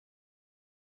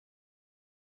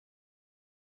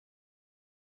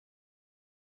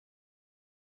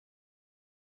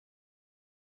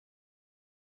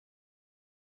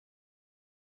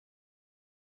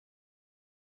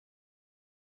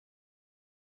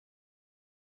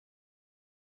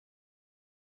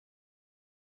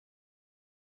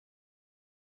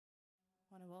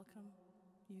want to welcome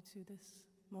you to this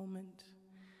moment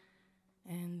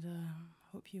and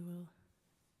hope you will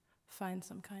find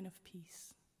some kind of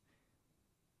peace,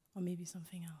 or maybe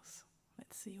something else.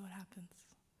 Let's see what happens.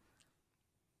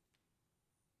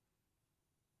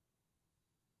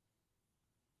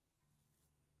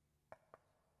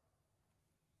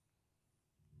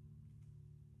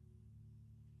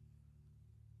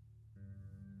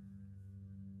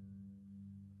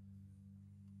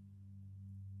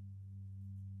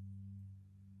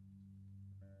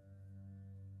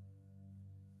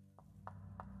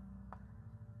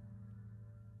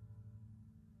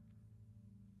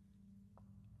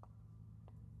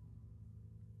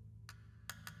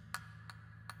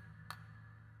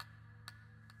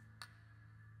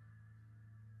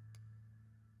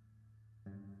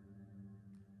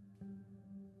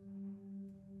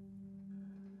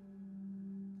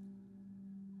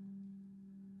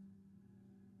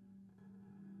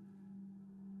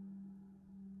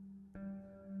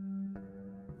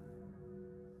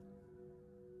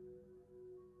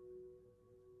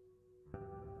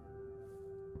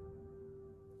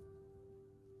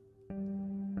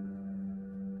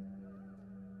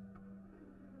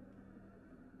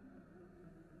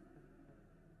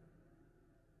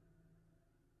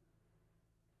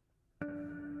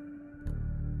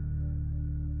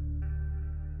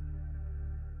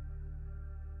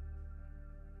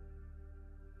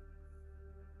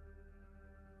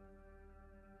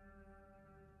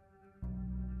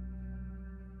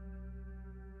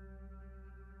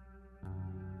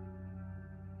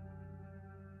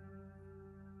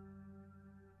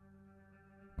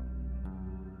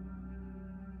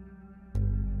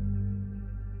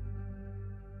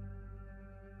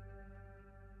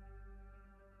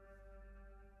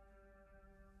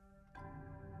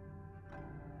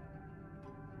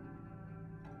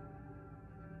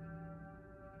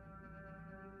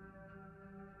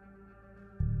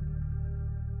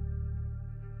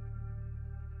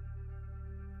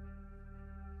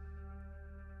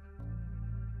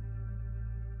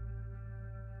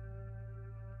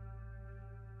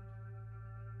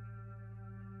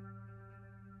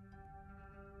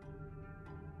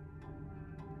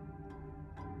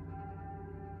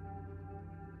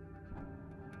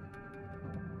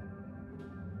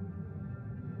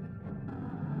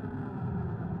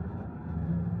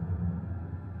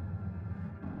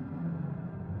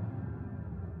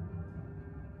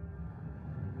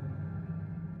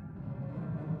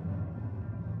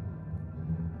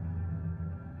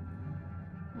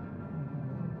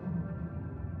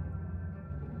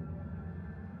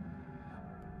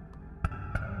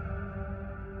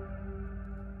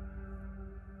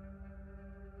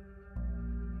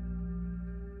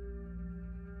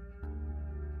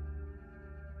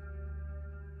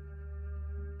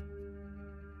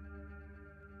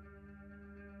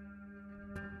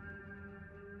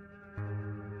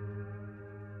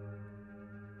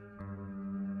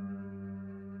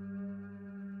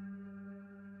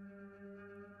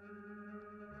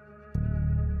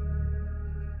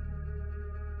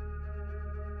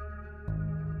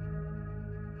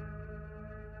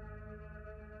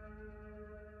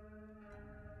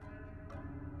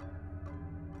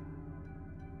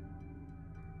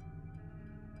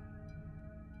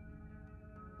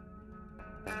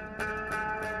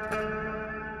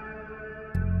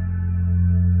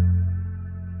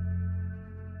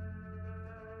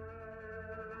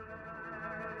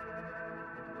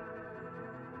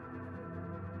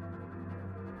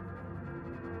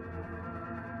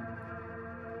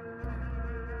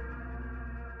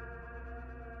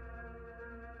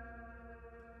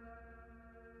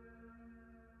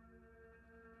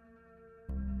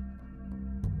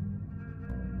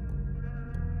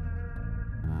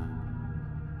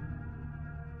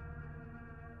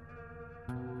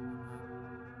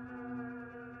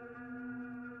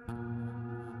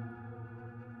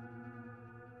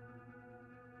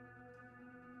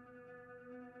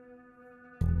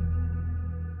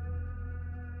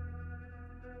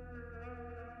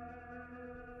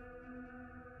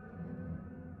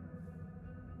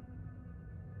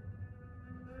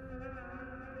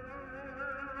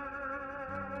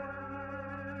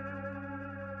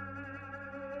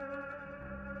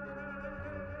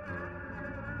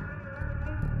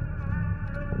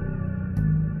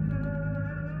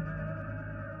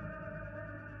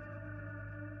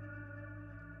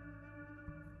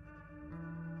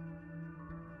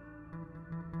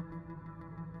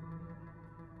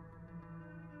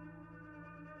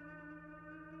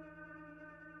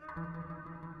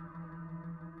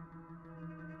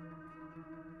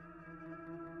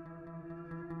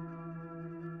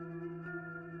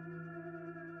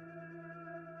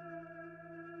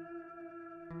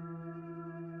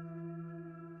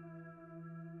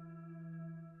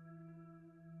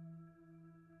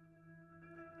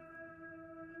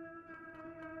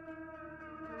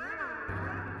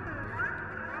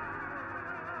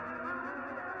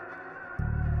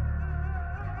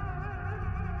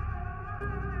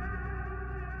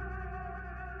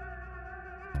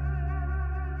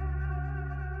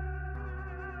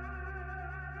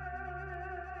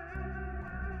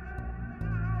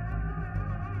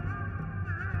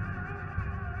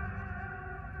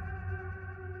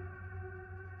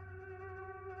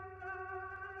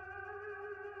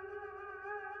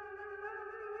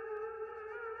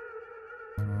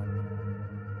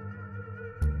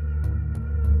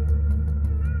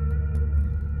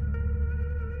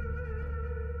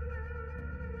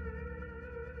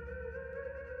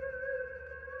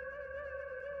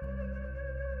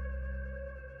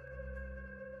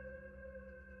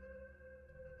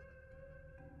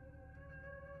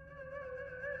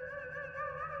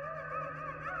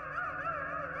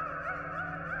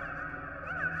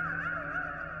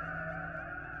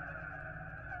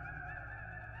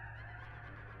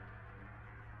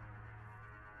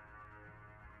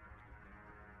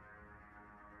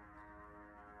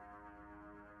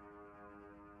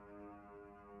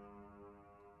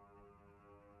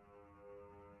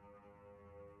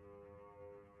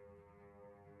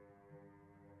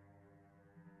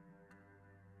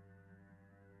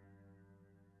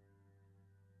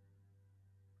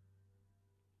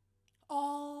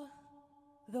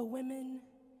 the women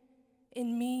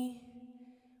in me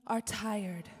are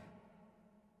tired.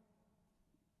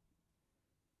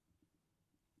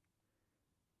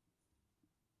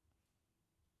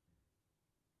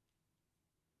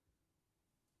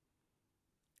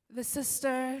 The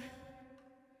sister,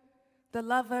 the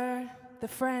lover, the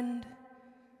friend,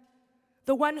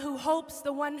 the one who hopes,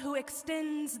 the one who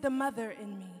extends, the mother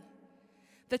in me,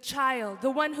 the child, the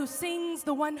one who sings,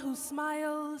 the one who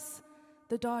smiles,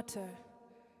 the daughter,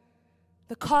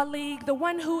 the colleague, the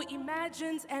one who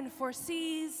imagines and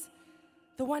foresees,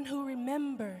 the one who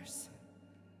remembers,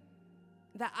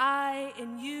 the I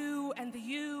in you and the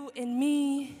you in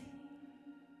me,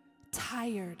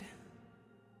 tired.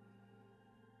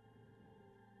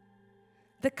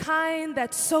 The kind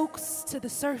that soaks to the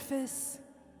surface,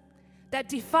 that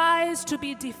defies to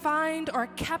be defined or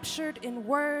captured in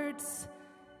words,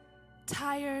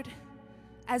 tired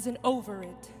as in over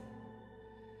it,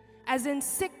 as in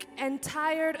sick and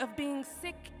tired of being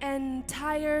sick and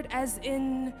tired, as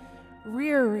in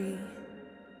weary,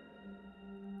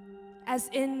 as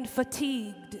in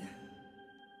fatigued.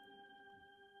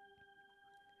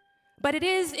 But it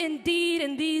is indeed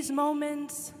in these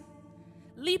moments,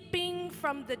 leaping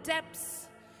from the depths,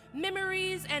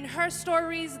 memories and her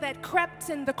stories that crept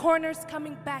in the corners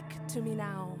coming back to me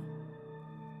now.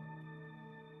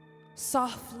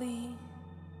 Softly,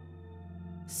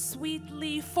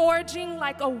 sweetly, forging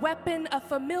like a weapon a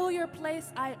familiar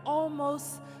place I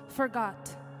almost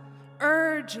forgot,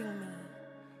 urging me,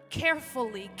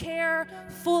 carefully, care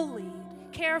fully,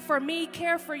 care for me,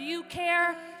 care for you,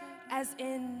 care as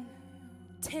in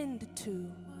tend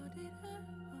to,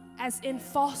 as in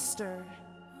foster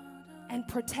and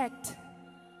protect,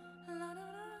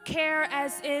 care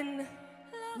as in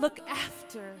look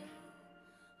after,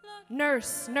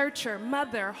 nurse, nurture,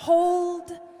 mother,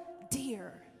 hold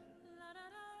dear,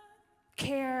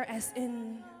 care as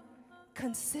in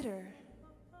consider,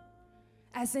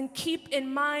 as in keep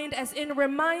in mind, as in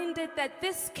reminded that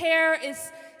this care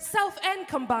is self and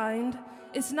combined,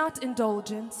 is not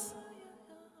indulgence,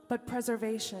 but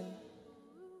preservation.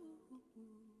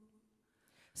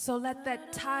 So let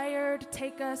that tired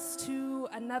take us to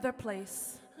another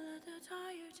place,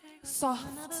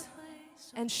 soft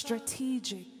and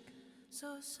strategic,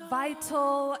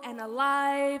 vital and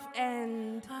alive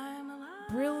and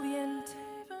brilliant,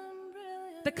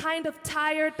 the kind of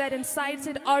tired that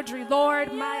incited Audre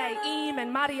Lorde, Maya Angelou,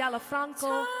 and Marielle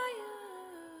Franco,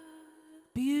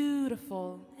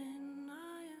 beautiful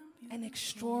and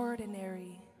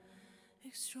extraordinary,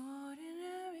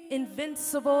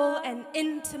 invincible and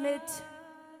intimate,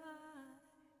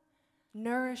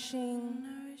 nourishing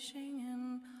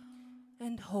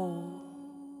and whole.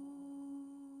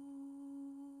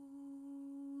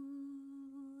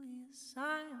 Yes,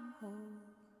 I am whole.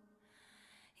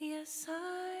 Yes, I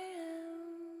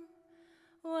am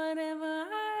whatever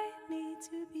I need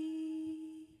to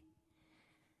be.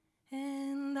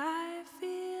 And I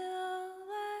feel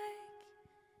like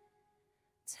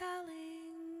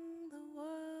telling the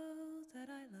world that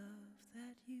I love,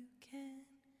 that you can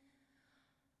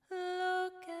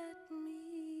look at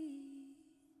me.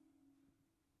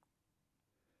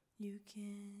 You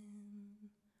can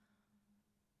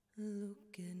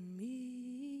look at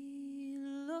me,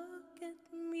 look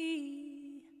at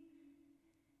me,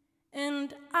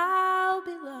 and I'll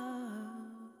be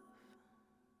loved.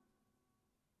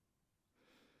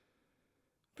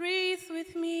 Breathe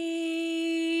with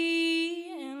me,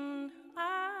 and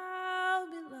I'll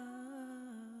be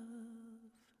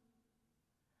loved.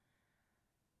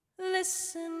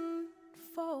 Listen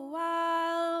for a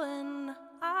while, and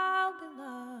I'll be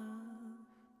loved.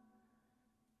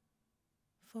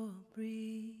 For a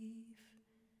brief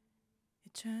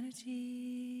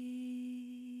eternity.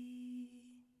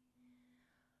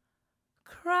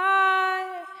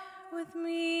 Cry with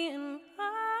me, and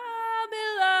I'll be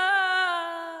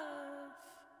loved.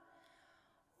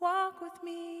 Walk with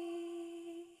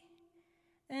me,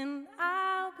 and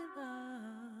I'll be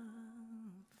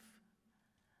loved.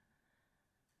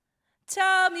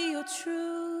 Tell me your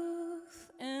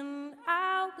truth, and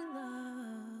I'll be loved.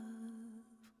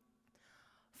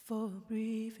 For a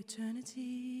brief eternity.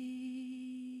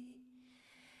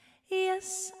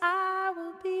 Yes, I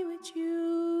will be with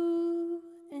you,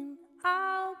 and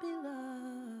I'll be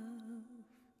loved.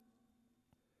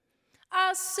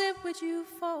 I'll sit with you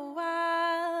for a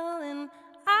while, and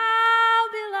I'll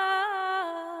be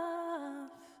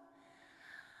loved.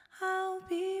 I'll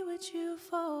be with you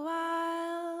for a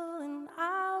while, and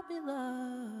I'll be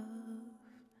loved.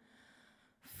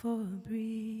 For a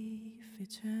brief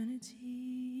eternity.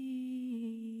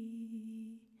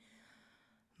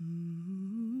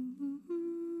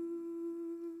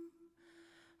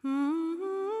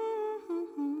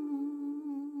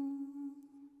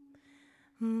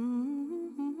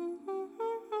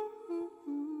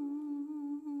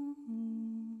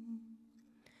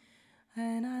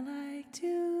 And I like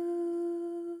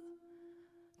to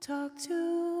talk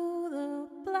to the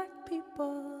black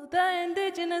people, the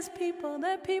indigenous people,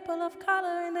 the people of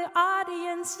color in the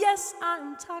audience. Yes,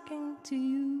 I'm talking to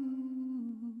you.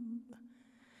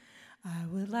 I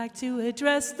would like to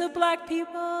address the black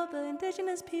people, the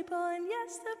indigenous people, and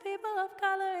yes, the people of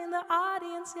color in the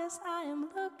audience. Yes, I am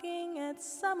looking at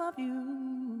some of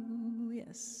you.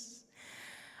 Yes,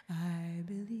 I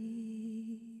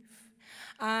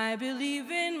believe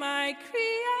in my creativity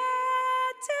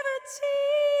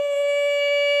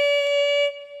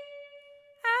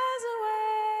as a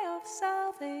way of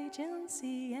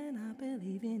self-agency, and I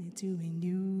believe in it too in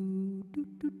you.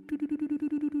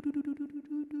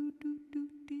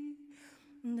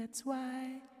 That's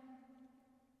why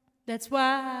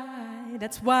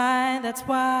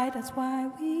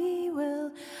we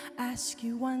will ask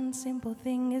you one simple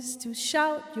thing is to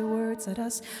shout your words at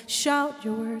us, shout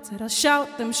your words at us,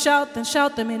 shout them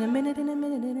in a minute, in a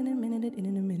minute, in a minute, in a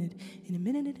minute, in a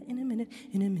minute, in a minute,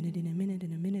 in a minute, in a minute, in a minute,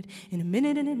 in a minute, in a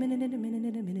minute, in a minute,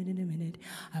 in a minute, in a minute.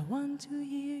 I want to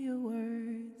hear your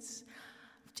words.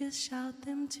 Just shout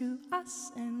them to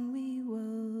us and we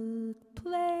will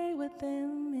play with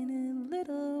them in a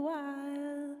little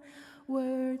while.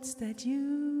 Words that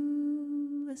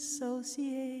you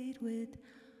associate with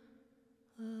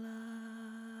love.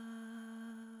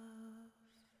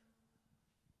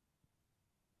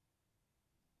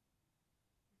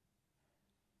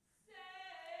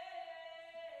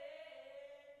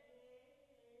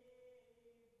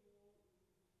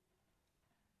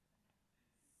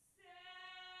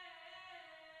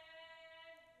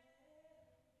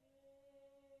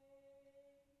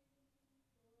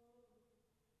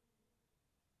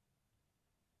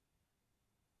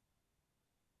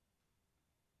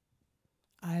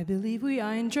 I believe we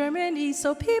are in Germany,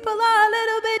 so people are a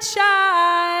little bit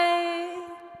shy.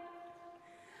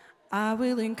 I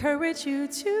will encourage you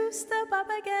to step up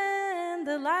again.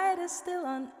 The light is still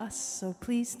on us, so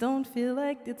please don't feel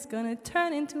like it's gonna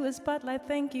turn into a spotlight.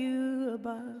 Thank you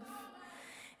above.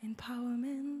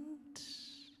 Empowerment.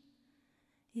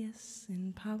 Yes,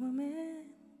 empowerment.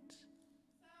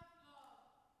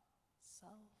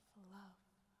 Self-love.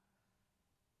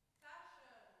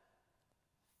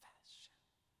 Fashion.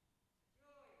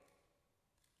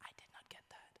 I did not get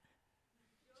that.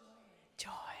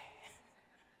 Joy.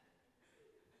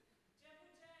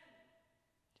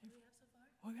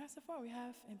 What do we have so far? We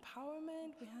have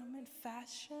empowerment, we have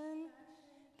fashion,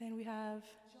 then we have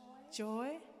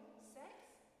joy. Sex?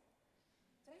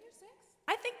 Did I hear sex?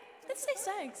 I think, let's say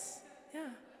sex.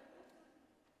 Yeah.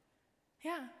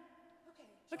 Yeah.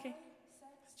 Okay.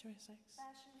 Sex, Joy, sex.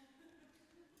 fashion.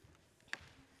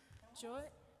 Joy,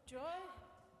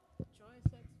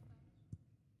 sex.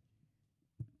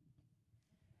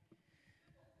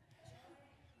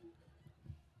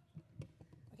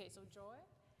 Okay, so joy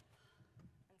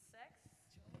and sex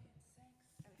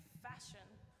and fashion.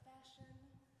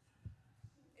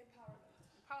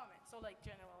 Empowerment, so like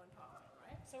general empowerment,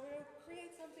 right? So we're going to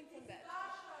create something from that.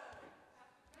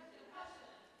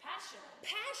 Passion.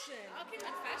 Passion! Okay,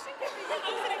 not fashion.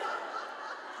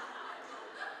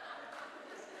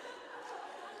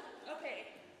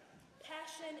 Okay.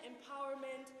 Passion,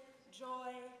 empowerment,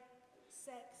 joy,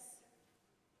 sex,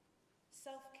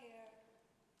 self-care.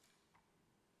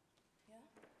 Yeah?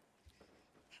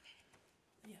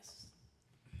 Yes.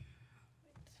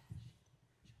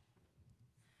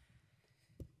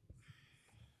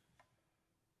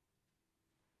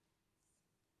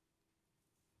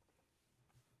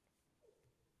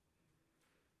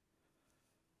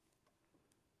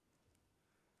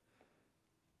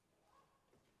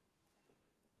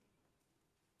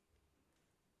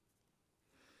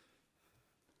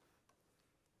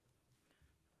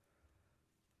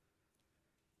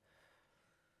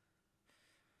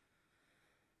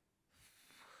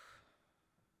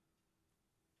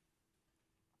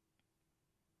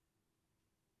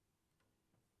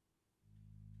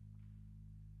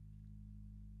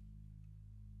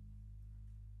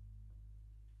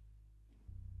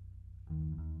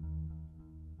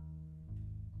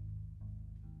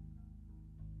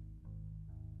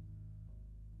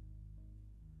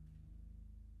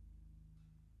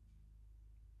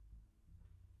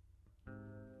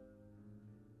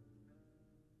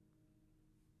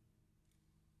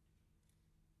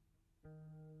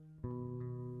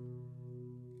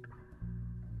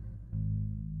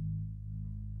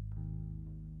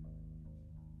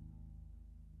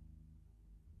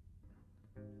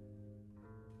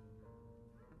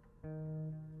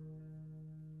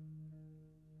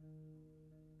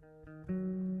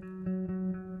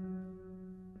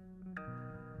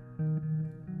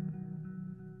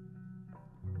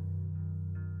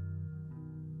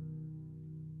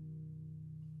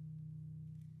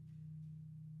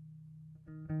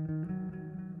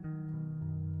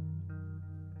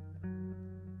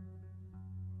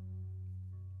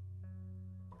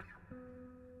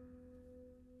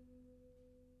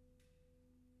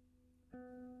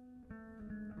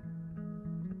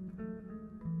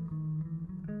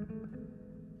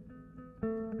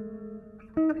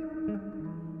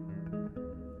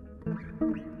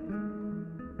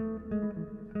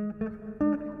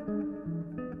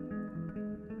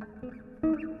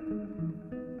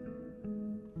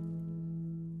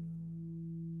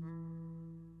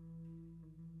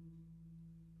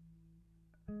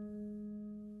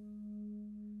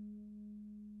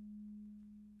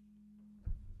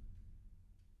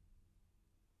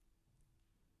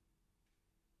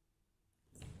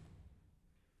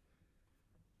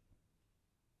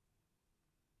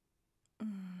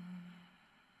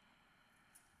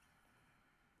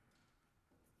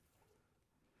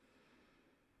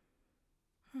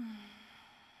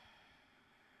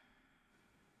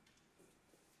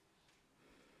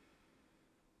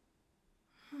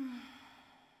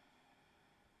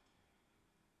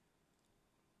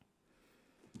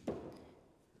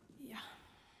 Yeah.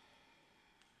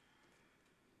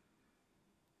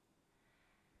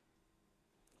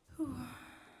 Ooh.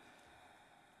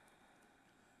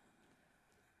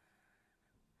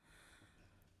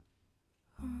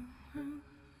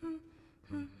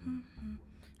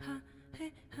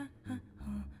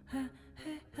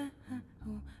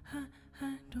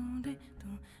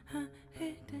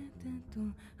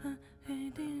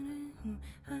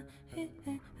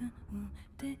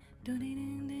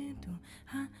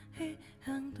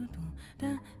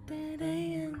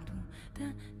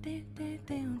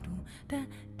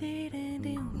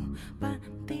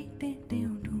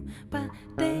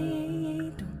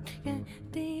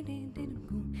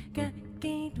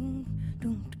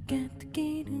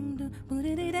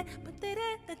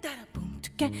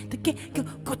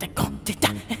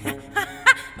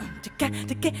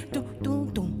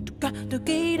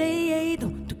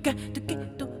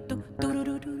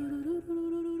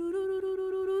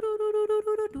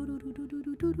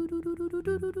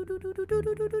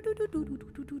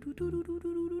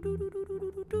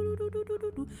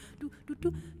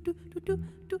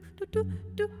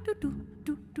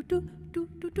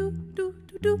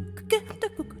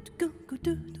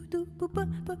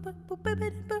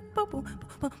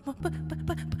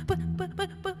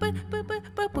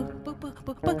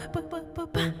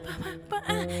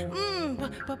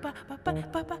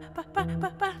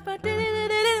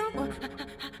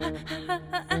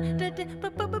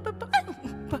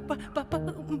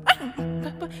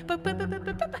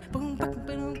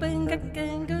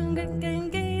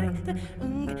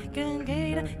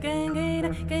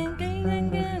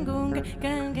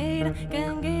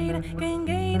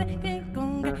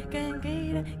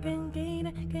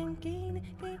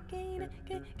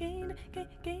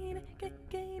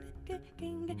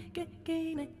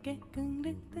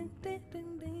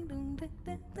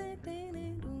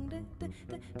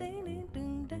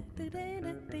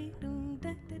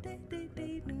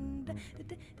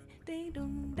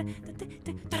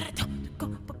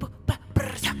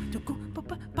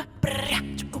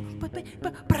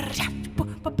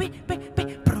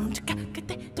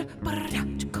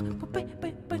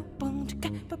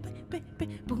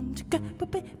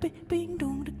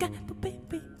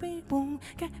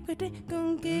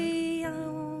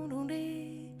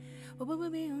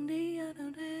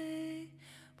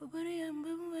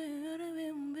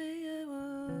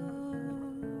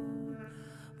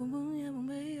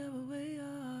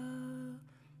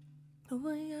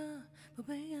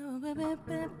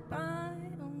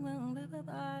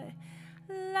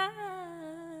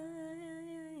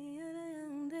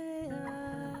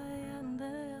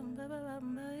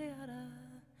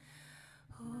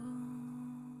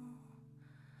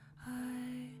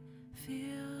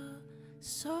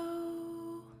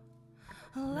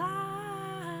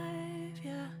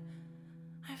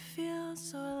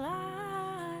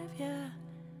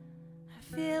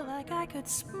 I could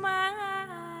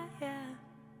smile, yeah.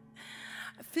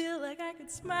 I feel like I could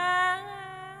smile,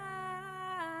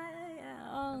 yeah,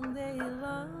 all day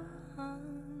long,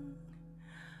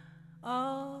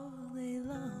 all day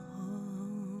long.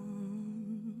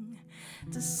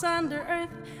 The sun, the earth,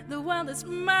 the world is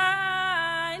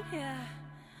mine, yeah.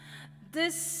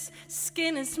 This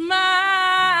skin is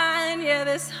mine, yeah.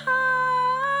 This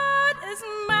heart is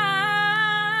mine,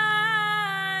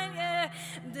 yeah.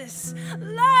 This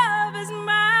love is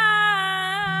mine,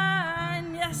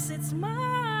 yes, it's mine,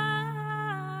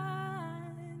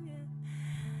 yeah.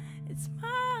 It's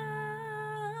mine,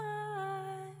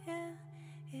 yeah.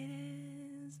 It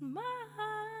is mine,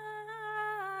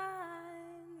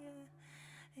 yeah.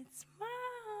 It's mine,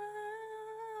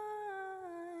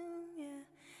 yeah.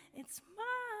 It's mine,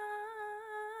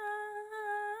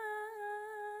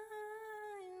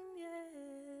 yeah.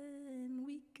 And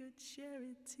we could share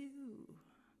it too.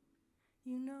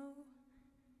 You know,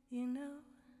 you know,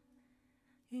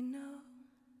 you know,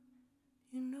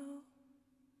 you know,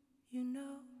 you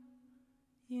know,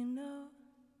 you know,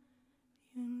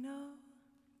 you know,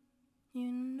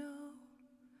 you know,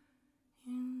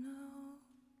 you know,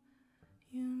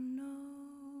 you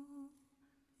know,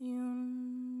 you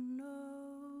know.